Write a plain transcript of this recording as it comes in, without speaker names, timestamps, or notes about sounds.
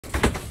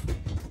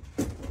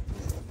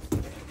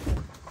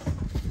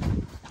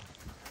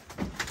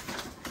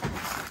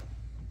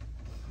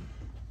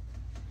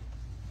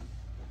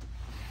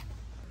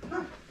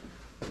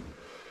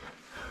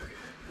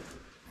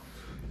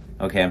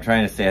Okay, I'm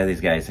trying to stay out of these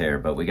guys' hair,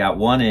 but we got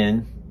one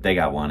in, they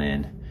got one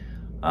in,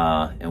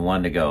 and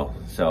one to go.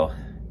 So,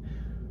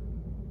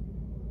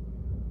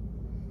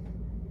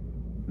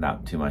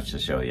 not too much to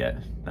show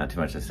yet. Not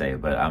too much to say,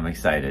 but I'm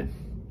excited.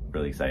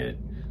 Really excited.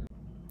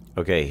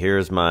 Okay,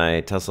 here's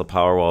my Tesla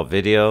Powerwall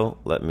video.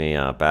 Let me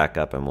back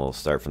up and we'll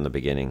start from the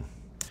beginning.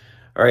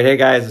 All right, hey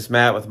guys, it's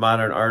Matt with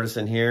Modern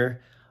Artisan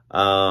here.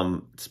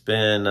 It's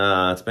been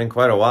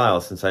quite a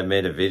while since I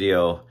made a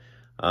video.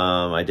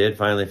 I did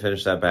finally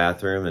finish that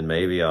bathroom, and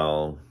maybe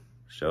I'll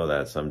show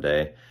that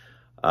someday.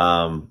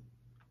 But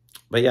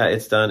yeah,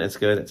 it's done. It's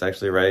good. It's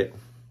actually right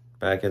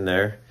back in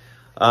there.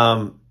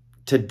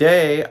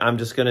 Today, I'm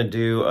just going to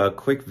do a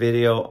quick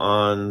video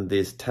on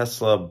this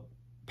Tesla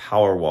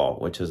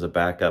Powerwall, which is a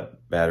backup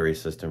battery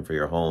system for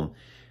your home.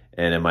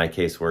 And in my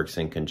case, works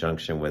in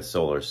conjunction with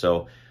solar.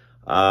 So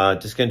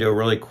just going to do a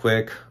really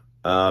quick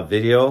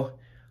video.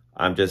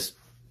 I'm just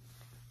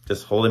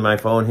holding my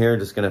phone here,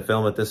 just going to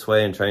film it this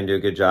way and try and do a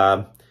good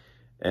job.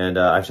 And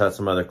I shot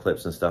some other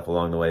clips and stuff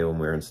along the way when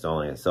we were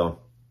installing it. So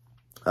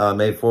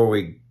maybe before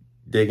we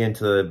dig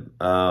into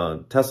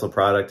the Tesla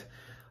product,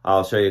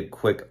 I'll show you a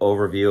quick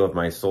overview of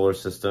my solar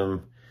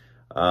system.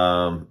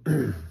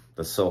 The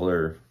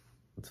solar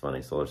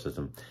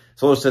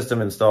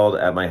system installed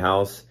at my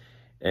house.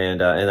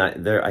 And I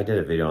did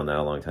a video on that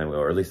a long time ago,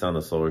 or at least on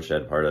the solar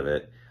shed part of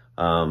it.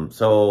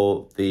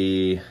 So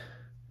the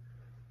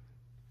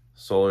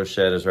solar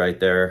shed is right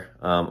there.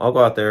 I'll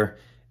go out there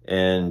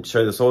and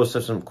show you the solar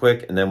system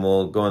quick, and then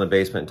we'll go in the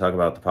basement and talk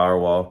about the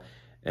Powerwall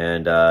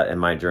and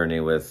my journey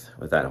with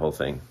that whole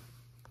thing.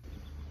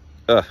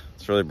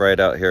 It's really bright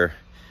out here.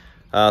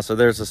 So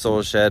there's the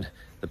solar shed.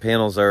 The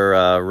panels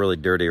are really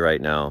dirty right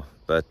now,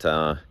 but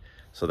so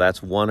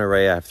that's one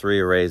array. I have 3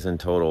 arrays in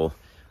total.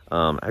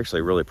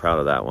 Actually really proud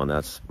of that one.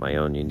 That's my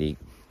own unique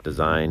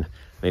design.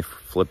 Let me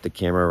flip the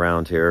camera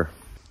around here.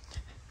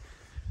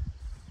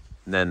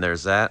 And then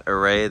there's that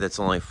array that's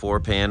only 4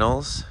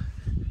 panels.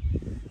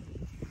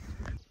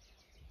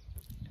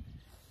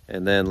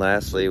 And then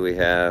lastly, we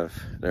have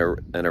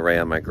an array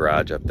on my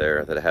garage up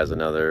there that has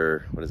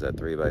another, what is that,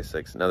 3 by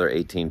 6, another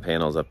 18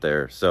 panels up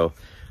there. So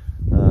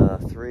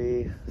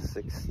 3,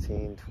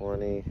 16,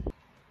 20,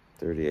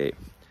 38.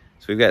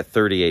 So we've got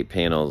 38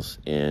 panels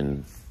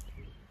in.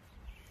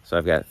 So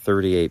I've got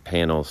 38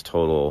 panels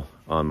total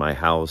on my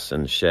house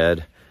and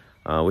shed,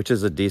 which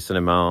is a decent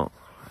amount.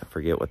 I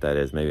forget what that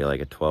is, maybe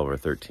like a 12 or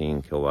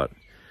 13 kilowatt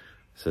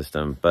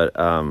system, but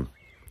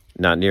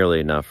not nearly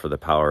enough for the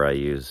power I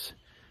use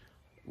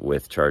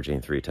with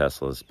charging 3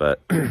 Teslas,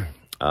 but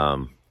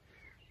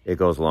it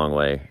goes a long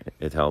way.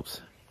 It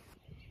helps.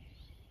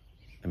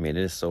 I mean,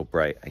 it is so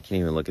bright. I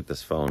can't even look at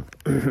this phone.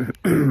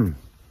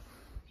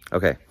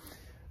 Okay.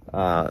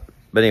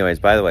 But anyways,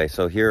 by the way,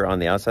 so here on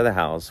the outside of the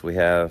house, we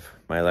have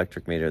my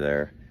electric meter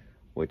there,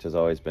 which has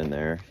always been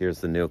there.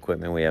 Here's the new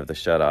equipment. We have the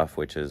shutoff,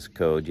 which is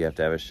code. You have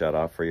to have a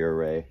shutoff for your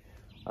array.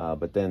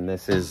 But then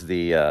this is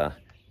the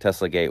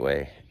Tesla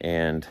gateway.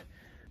 And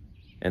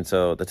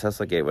so the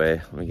Tesla gateway,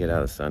 let me get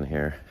out of the sun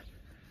here,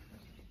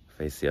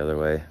 face the other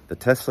way. The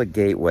Tesla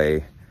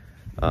gateway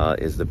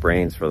is the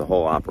brains for the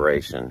whole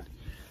operation.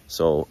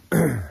 So,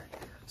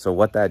 so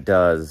what that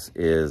does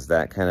is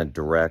that kind of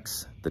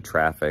directs the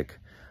traffic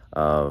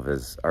of,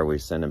 are we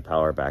sending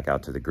power back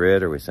out to the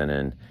grid? Are we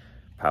sending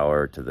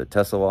power to the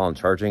Tesla wall and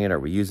charging it? Are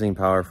we using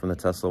power from the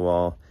Tesla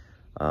wall?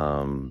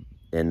 And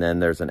then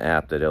there's an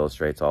app that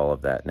illustrates all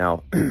of that.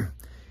 Now,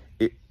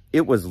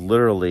 it was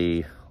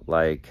literally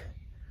like,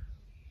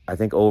 I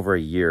think over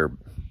a year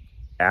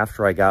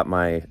after I got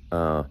my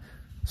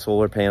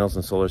solar panels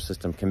and solar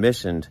system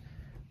commissioned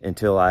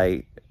until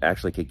I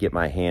actually could get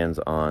my hands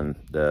on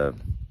the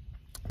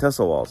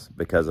Tesla walls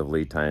because of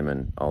lead time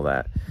and all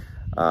that.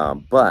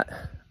 But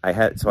I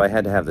had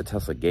to have the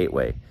Tesla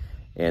gateway,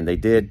 and they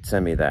did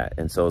send me that.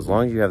 And so as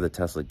long as you have the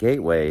Tesla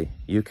gateway,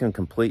 you can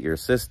complete your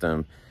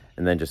system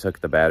and then just hook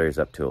the batteries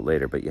up to it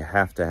later. But you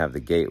have to have the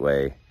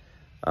gateway,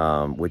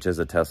 which is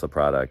a Tesla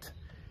product,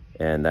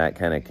 and that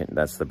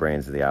that's the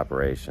brains of the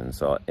operation.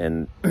 So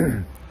and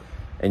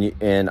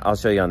I'll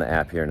show you on the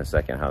app here in a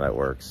second how that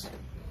works.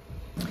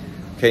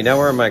 Okay, now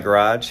we're in my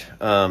garage.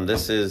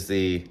 This is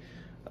the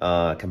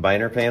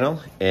combiner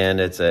panel,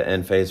 and it's an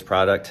N-phase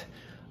product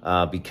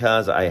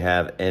because I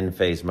have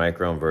N-phase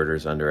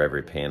microinverters under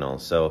every panel.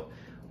 So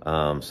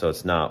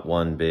it's not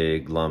one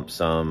big lump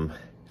sum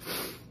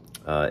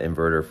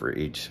inverter for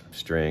each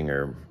string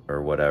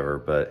or whatever,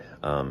 but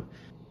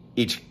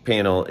each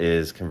panel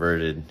is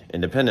converted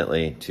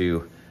independently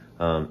to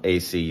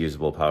AC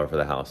usable power for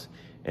the house.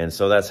 And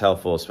so that's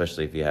helpful,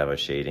 especially if you have a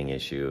shading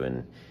issue.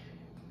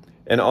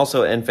 And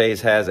also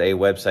N-phase has a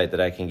website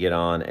that I can get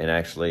on and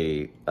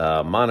actually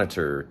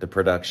monitor the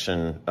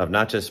production of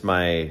not just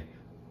my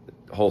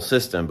whole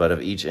system, but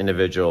of each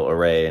individual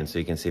array. And so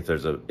you can see if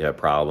there's a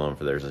problem, if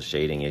there's a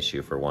shading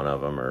issue for one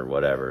of them or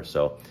whatever.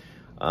 So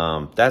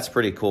that's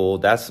pretty cool.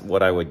 That's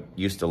what I would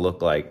used to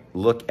look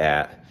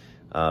at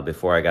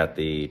before I got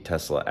the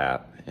Tesla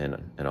app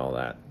and all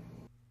that.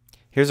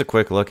 Here's a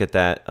quick look at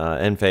that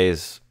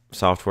N-phase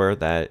software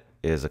that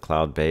is a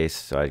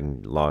cloud-based, so I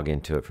can log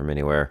into it from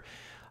anywhere.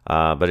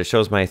 But it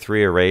shows my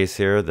 3 arrays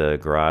here, the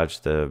garage,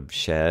 the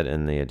shed,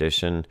 and the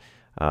addition.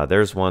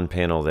 There's one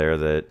panel there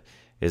that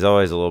is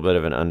always a little bit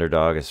of an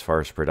underdog as far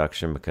as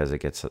production because it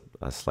gets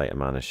a slight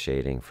amount of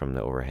shading from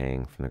the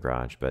overhang from the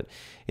garage. But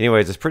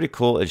anyways, it's pretty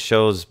cool. It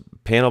shows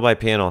panel by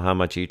panel how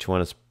much each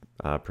one is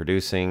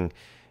producing,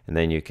 and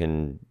then you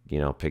can, you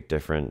know, pick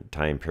different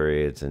time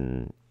periods,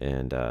 and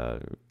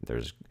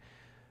there's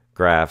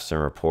graphs and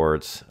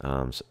reports.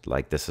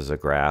 Like this is a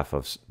graph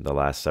of the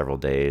last several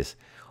days.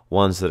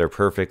 Ones that are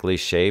perfectly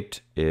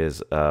shaped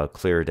is a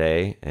clear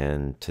day,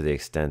 and to the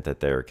extent that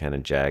they're kind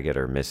of jagged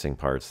or missing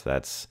parts,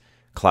 that's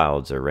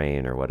clouds or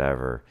rain or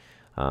whatever.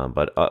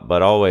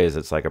 But always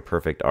it's like a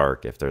perfect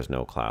arc if there's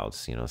no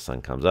clouds. You know,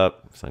 sun comes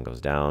up, sun goes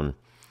down.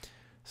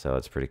 So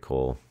it's pretty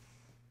cool.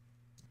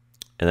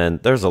 And then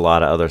there's a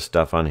lot of other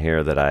stuff on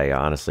here that I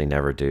honestly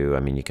never do.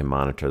 I mean, you can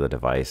monitor the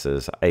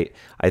devices.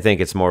 I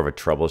think it's more of a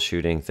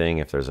troubleshooting thing.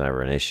 If there's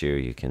ever an issue,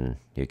 you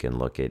can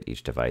look at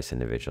each device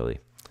individually.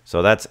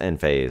 So that's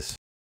Enphase.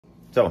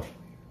 So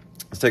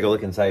let's take a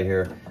look inside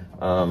here.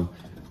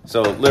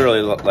 So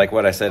literally, like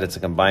what I said, it's a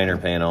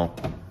combiner panel.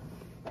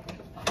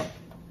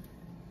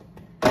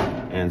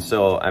 And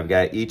so I've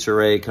got each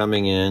array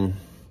coming in.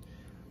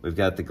 We've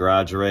got the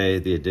garage array,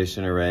 the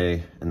addition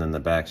array, and then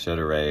the back shed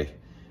array.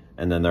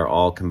 And then they're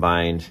all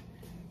combined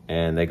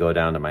and they go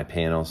down to my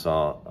panel.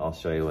 So I'll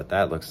show you what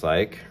that looks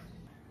like.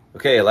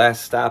 Okay,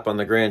 last stop on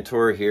the grand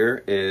tour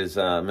here is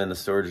I'm in the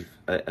storage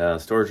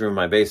room in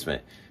my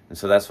basement. And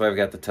so that's why I've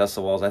got the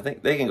Tesla walls. I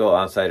think they can go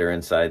outside or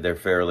inside. They're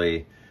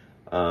fairly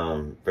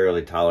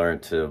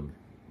tolerant to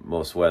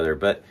most weather,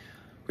 but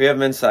we have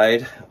them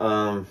inside.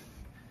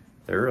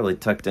 They're really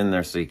tucked in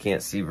there so you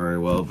can't see very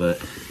well,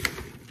 but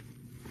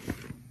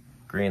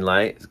green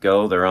light,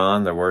 go, they're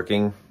on, they're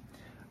working.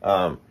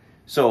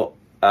 So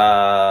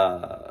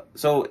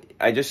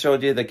I just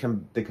showed you the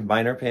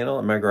combiner panel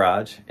in my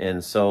garage,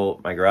 and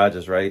so my garage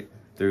is right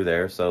through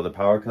there. So the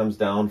power comes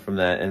down from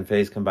that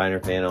Enphase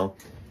combiner panel,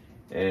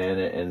 and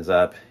it ends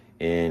up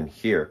in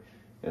here.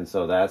 And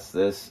so that's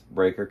this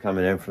breaker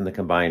coming in from the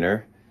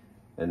combiner,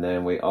 and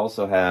then we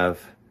also have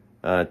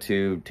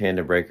 2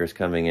 tandem breakers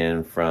coming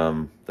in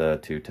from the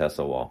 2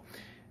 Tesla wall.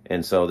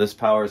 And so this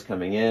power is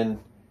coming in,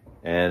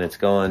 and it's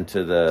going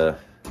to the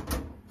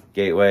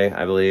gateway,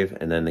 I believe,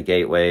 and then the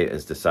gateway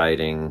is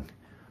deciding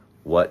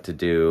what to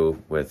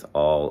do with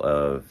all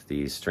of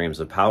these streams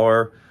of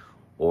power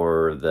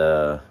or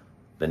the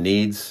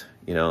needs,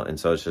 you know, and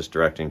so it's just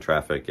directing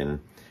traffic, and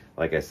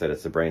like I said,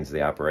 it's the brains of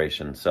the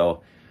operation.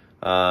 So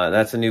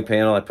that's a new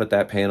panel. I put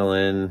that panel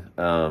in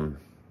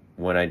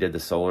when I did the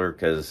solar,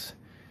 because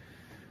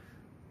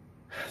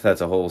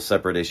that's a whole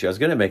separate issue. I was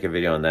going to make a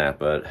video on that,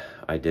 but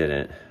I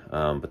didn't.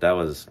 But that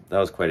was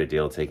quite a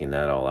deal, taking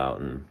that all out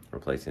and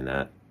replacing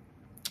that.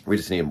 We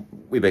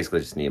basically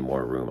just need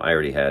more room. I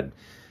already had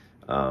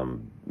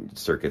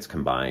circuits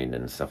combined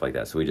and stuff like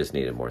that, so we just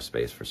needed more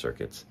space for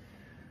circuits.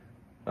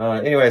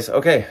 Anyways,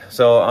 okay,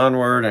 so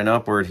onward and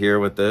upward here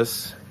with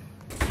this.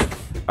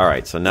 All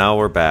right, so now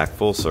we're back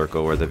full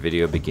circle where the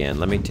video began.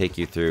 Let me take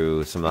you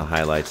through some of the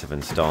highlights of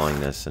installing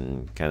this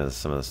and kind of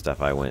some of the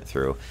stuff I went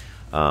through.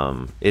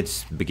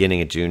 It's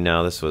beginning of June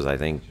now. This was, I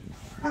think,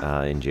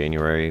 in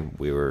January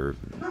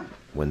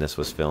when this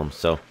was filmed.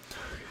 So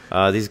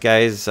these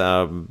guys,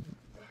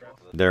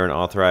 they're an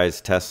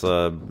authorized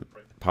Tesla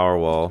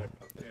Powerwall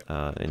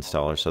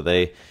installer. So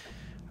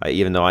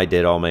even though I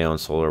did all my own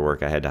solar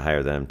work, I had to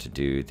hire them to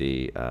do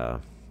the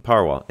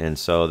Powerwall. And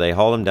so they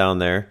hauled them down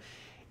there.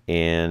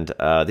 And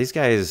these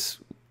guys,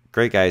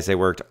 great guys, they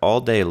worked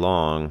all day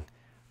long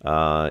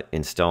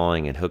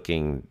installing and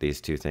hooking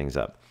these 2 things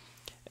up.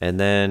 And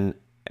then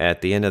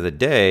at the end of the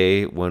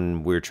day,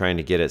 when we were trying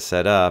to get it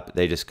set up,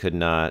 they just could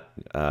not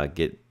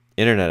get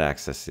internet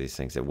access to these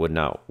things. It would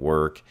not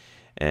work.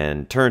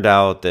 And turned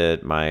out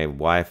that my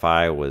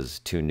Wi-Fi was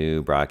too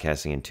new,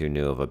 broadcasting in too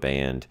new of a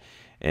band.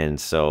 And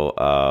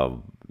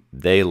so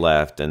they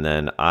left, and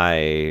then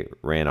I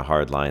ran a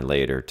hard line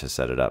later to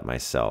set it up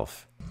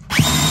myself.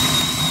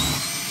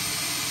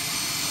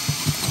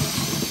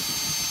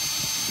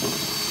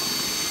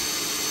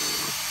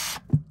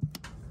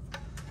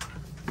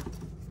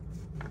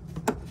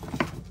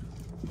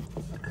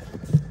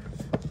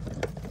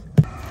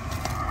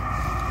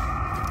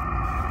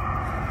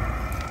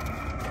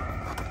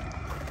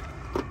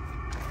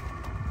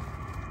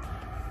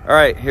 All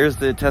right, here's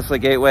the Tesla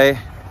gateway.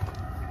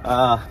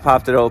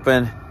 Popped it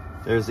open.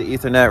 There's the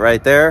Ethernet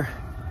right there.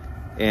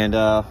 And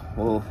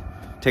we'll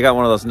take out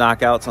one of those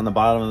knockouts on the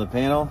bottom of the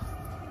panel,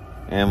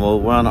 and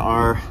we'll run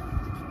our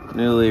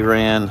newly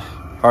ran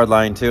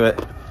hardline to it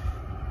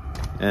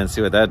and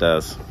see what that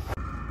does.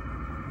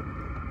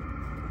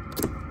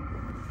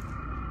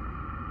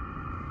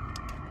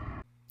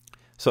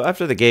 So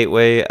after the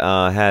gateway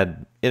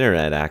had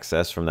internet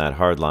access from that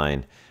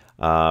hardline,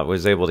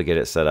 was able to get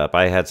it set up.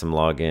 I had some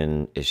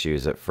login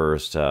issues at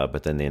first,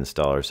 but then the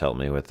installers helped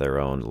me with their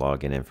own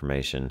login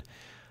information.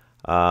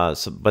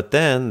 But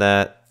then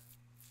that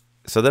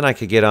so then I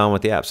could get on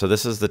with the app. So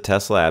this is the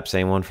Tesla app,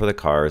 same one for the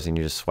cars, and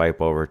you just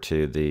swipe over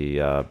to the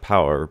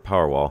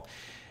Powerwall.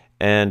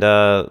 And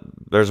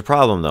there's a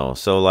problem though.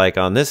 So like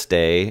on this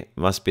day,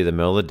 must be the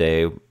middle of the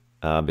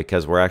day,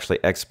 because we're actually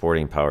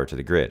exporting power to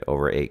the grid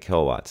over 8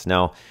 kilowatts.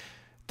 Now,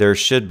 there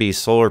should be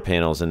solar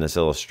panels in this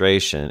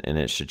illustration, and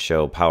it should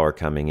show power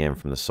coming in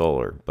from the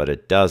solar, but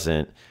it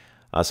doesn't.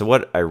 So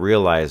what I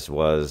realized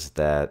was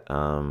that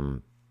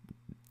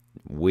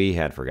we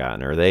had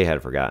forgotten, or they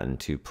had forgotten,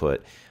 to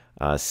put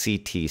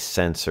CT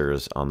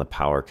sensors on the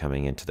power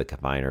coming into the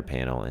combiner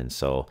panel. And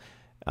so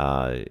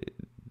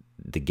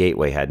the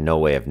gateway had no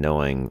way of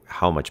knowing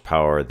how much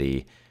power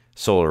the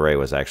solar array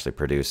was actually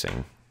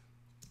producing.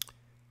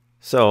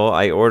 So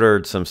I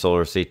ordered some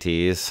solar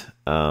CTs.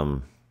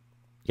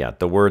 Yeah,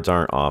 the words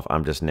aren't off.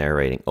 I'm just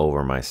narrating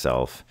over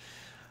myself.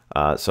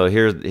 So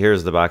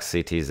here's the box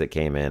CTs that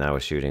came in. I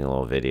was shooting a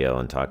little video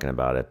and talking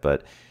about it,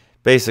 but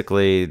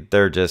basically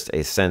they're just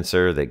a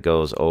sensor that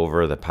goes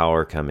over the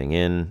power coming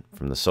in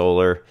from the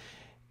solar,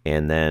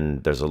 and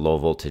then there's a low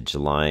voltage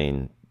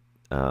line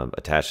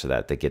attached to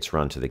that that gets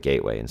run to the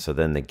gateway. And so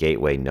then the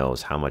gateway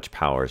knows how much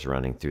power is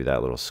running through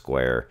that little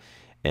square,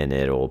 and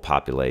it will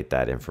populate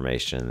that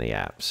information in the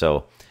app.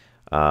 So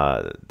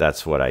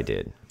that's what I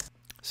did.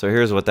 So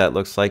here's what that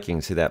looks like. You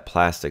can see that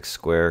plastic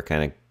square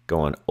kind of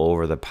going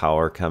over the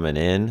power coming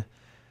in,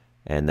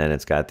 and then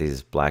it's got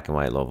these black and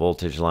white low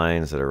voltage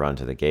lines that are run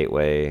to the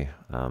gateway.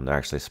 They're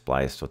actually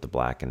spliced with the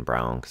black and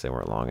brown because they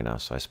weren't long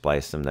enough, so I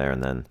spliced them there,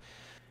 and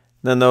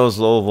then those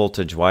low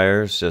voltage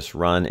wires just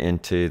run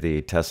into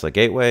the Tesla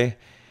gateway,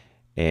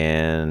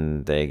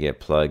 and they get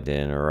plugged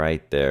in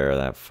right there,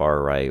 that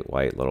far right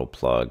white little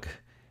plug,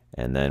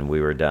 and then we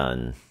were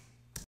done.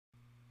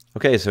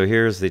 Okay, so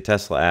here's the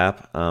Tesla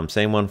app.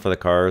 Same one for the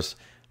cars.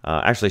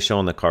 Actually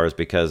showing the cars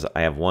because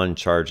I have one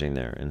charging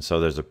there, and so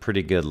there's a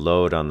pretty good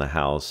load on the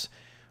house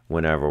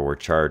whenever we're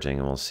charging,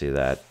 and we'll see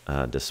that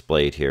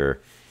displayed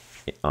here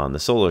on the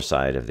solar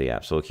side of the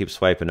app. So we'll keep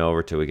swiping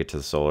over till we get to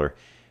the solar,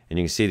 and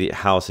you can see the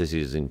house is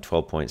using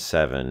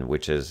 12.7,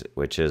 which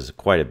is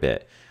quite a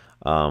bit.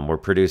 We're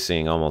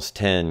producing almost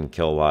 10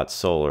 kilowatts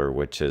solar,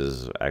 which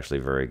is actually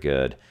very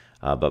good.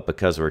 But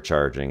because we're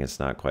charging, it's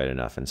not quite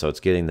enough. And so it's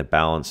getting the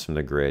balance from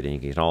the grid, and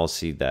you can all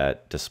see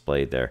that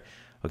displayed there.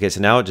 Okay,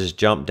 so now it just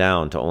jumped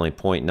down to only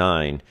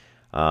 0.9.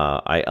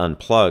 I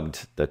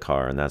unplugged the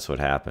car, and that's what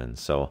happened.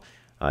 So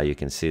you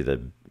can see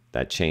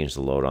that changed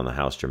the load on the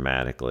house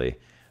dramatically.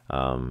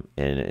 And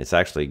it's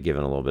actually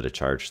given a little bit of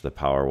charge to the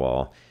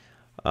Powerwall.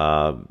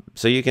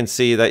 So you can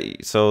see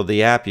that, so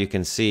the app, you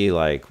can see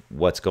like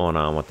what's going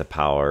on with the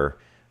power,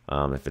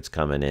 if it's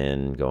coming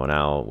in, going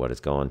out, what it's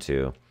going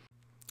to.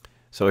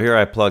 So here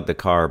I plugged the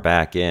car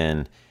back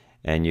in,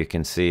 and you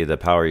can see the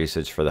power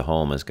usage for the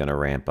home is going to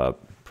ramp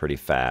up pretty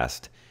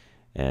fast.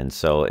 And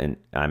so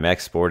I'm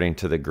exporting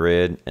to the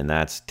grid, and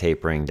that's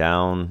tapering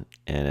down,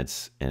 and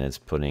it's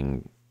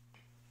putting,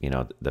 you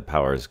know, the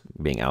power is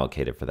being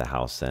allocated for the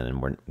house then,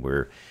 and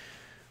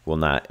we'll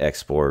not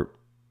export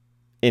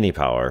any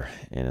power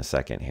in a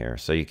second here.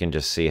 So you can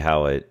just see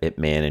how it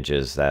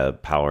manages the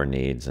power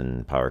needs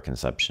and power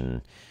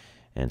consumption.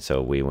 And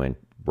so we went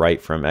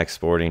right from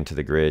exporting to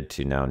the grid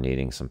to now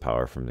needing some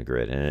power from the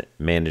grid, and it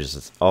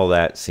manages all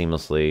that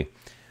seamlessly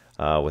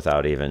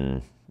without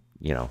even,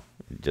 you know,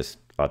 just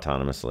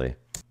autonomously.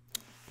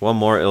 One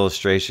more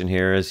illustration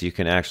here is you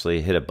can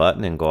actually hit a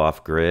button and go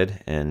off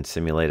grid and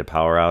simulate a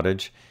power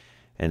outage.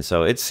 And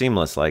so it's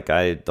seamless. Like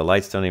the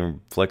lights don't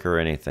even flicker or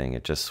anything.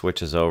 It just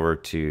switches over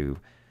to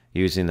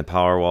using the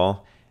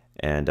Powerwall.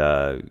 And,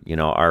 you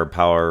know, our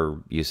power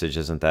usage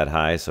isn't that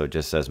high, so it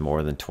just says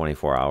more than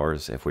 24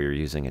 hours. If we were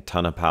using a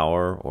ton of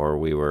power, or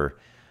we were,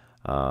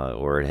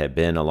 or it had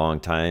been a long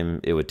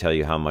time, it would tell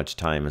you how much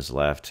time is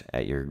left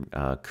at your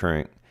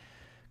current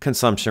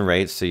consumption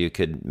rates, so you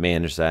could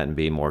manage that and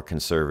be more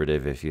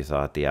conservative if you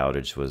thought the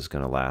outage was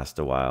going to last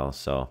a while.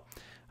 So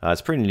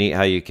it's pretty neat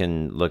how you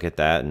can look at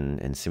that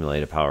and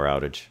simulate a power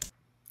outage.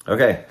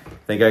 Okay, I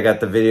think I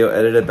got the video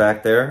edited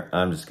back there.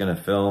 I'm just going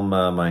to film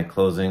my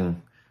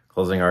closing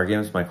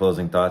arguments, my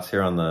closing thoughts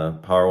here on the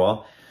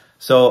Powerwall.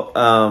 So,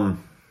 all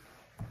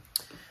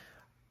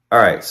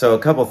right, so a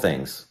couple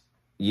things.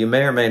 You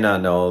may or may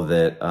not know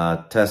that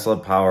Tesla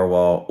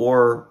Powerwall,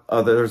 or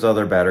there's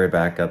other battery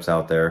backups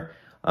out there.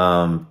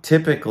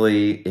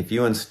 Typically, if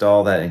you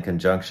install that in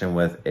conjunction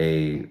with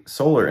a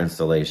solar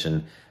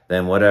installation,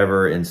 then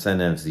whatever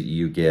incentives that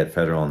you get,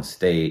 federal and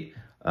state,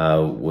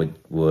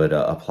 would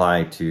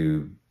apply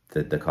to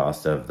the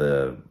cost of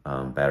the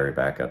battery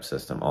backup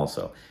system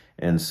also.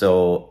 And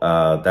so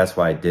that's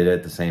why I did it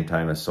at the same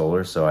time as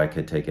solar, so I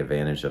could take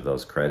advantage of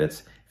those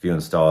credits. If you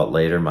install it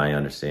later, my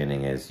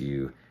understanding is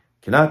you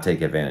cannot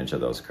take advantage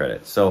of those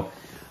credits. So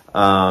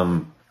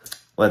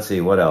let's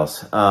see, what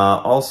else?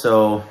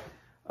 Also,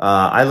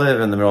 I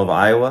live in the middle of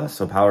Iowa,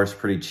 so power's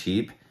pretty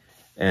cheap.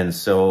 And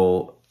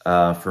so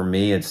for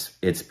me,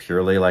 it's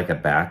purely like a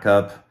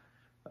backup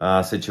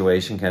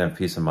situation, kind of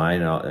peace of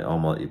mind.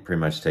 It pretty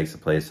much takes the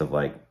place of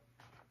like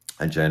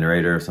a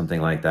generator or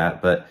something like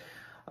that. But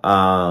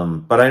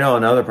But I know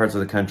in other parts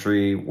of the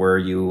country where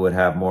you would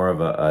have more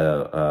of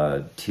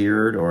a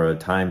tiered or a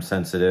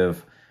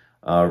time-sensitive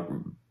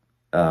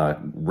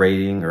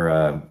rating or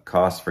a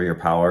cost for your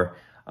power,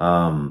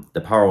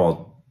 the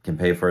Powerwall can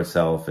pay for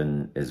itself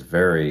and is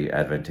very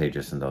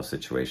advantageous in those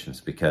situations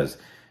because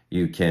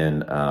you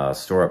can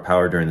store up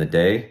power during the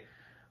day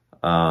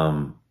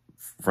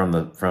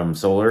from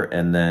solar,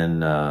 and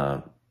then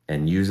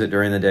and use it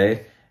during the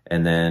day.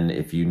 And then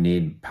if you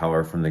need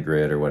power from the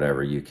grid or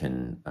whatever, you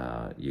can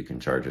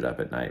charge it up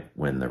at night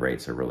when the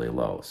rates are really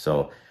low.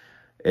 So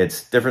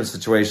it's different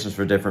situations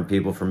for different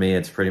people. For me,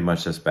 it's pretty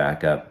much just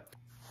backup.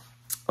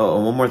 Oh,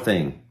 and one more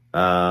thing.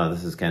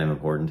 This is kind of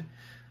important,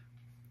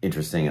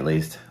 interesting at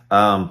least.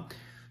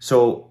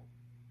 So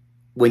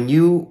when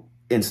you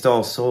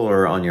install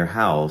solar on your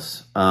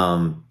house,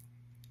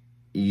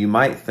 you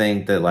might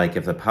think that like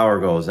if the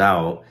power goes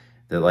out,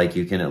 that like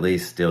you can at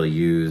least still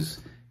use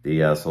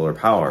the solar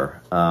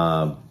power,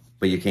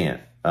 but you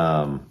can't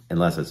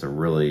unless it's a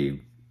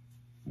really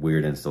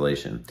weird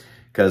installation,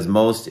 because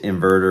most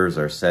inverters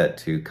are set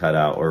to cut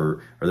out,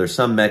 or there's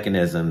some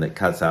mechanism that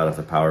cuts out if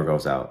the power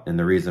goes out. And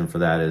the reason for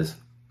that is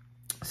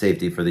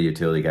safety for the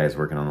utility guys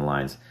working on the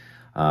lines.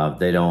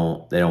 They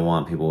don't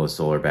want people with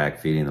solar back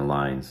feeding the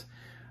lines.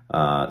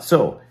 But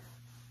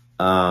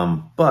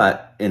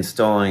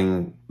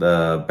installing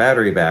the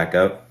battery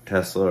backup,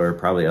 Tesla or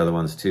probably other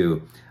ones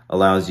too,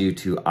 allows you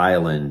to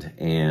island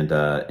and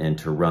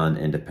to run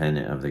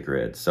independent of the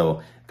grid.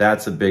 So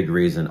that's a big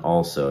reason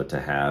also to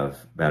have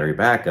battery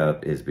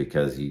backup, is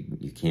because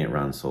you can't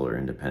run solar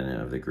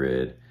independent of the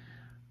grid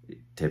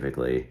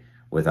typically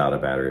without a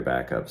battery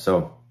backup.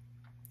 So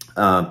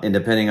and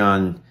depending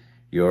on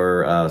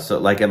your so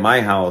like at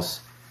my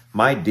house,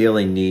 my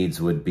daily needs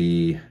would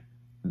be,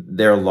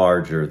 they're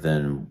larger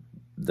than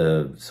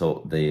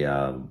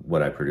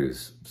what I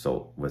produce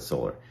with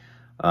solar.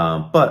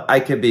 But I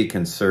could be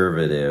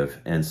conservative.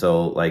 And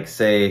so like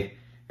say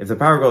if the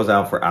power goes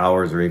out for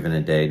hours or even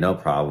a day, no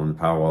problem. The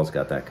Powerwall's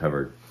got that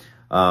covered.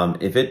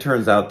 If it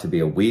turns out to be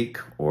a week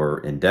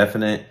or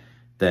indefinite,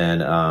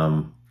 then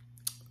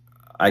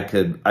I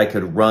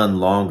could run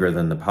longer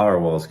than the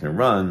Powerwalls can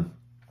run,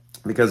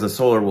 because the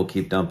solar will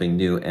keep dumping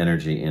new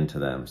energy into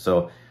them.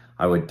 So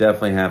I would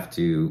definitely have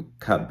to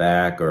cut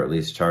back, or at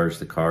least charge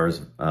the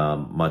cars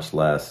much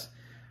less.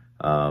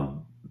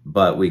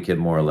 But we could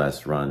more or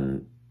less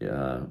run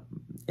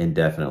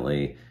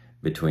indefinitely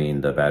between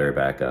the battery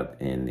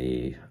backup and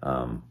the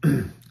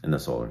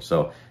solar.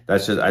 So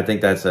that's just, I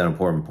think that's an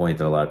important point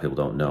that a lot of people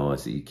don't know,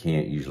 is that you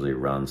can't usually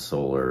run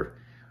solar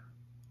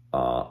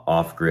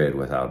off grid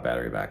without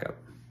battery backup.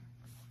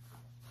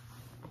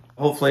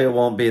 Hopefully it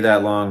won't be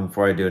that long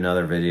before I do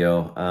another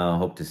video.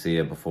 Hope to see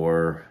you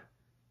before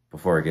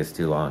it gets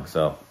too long.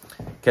 So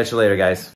catch you later, guys.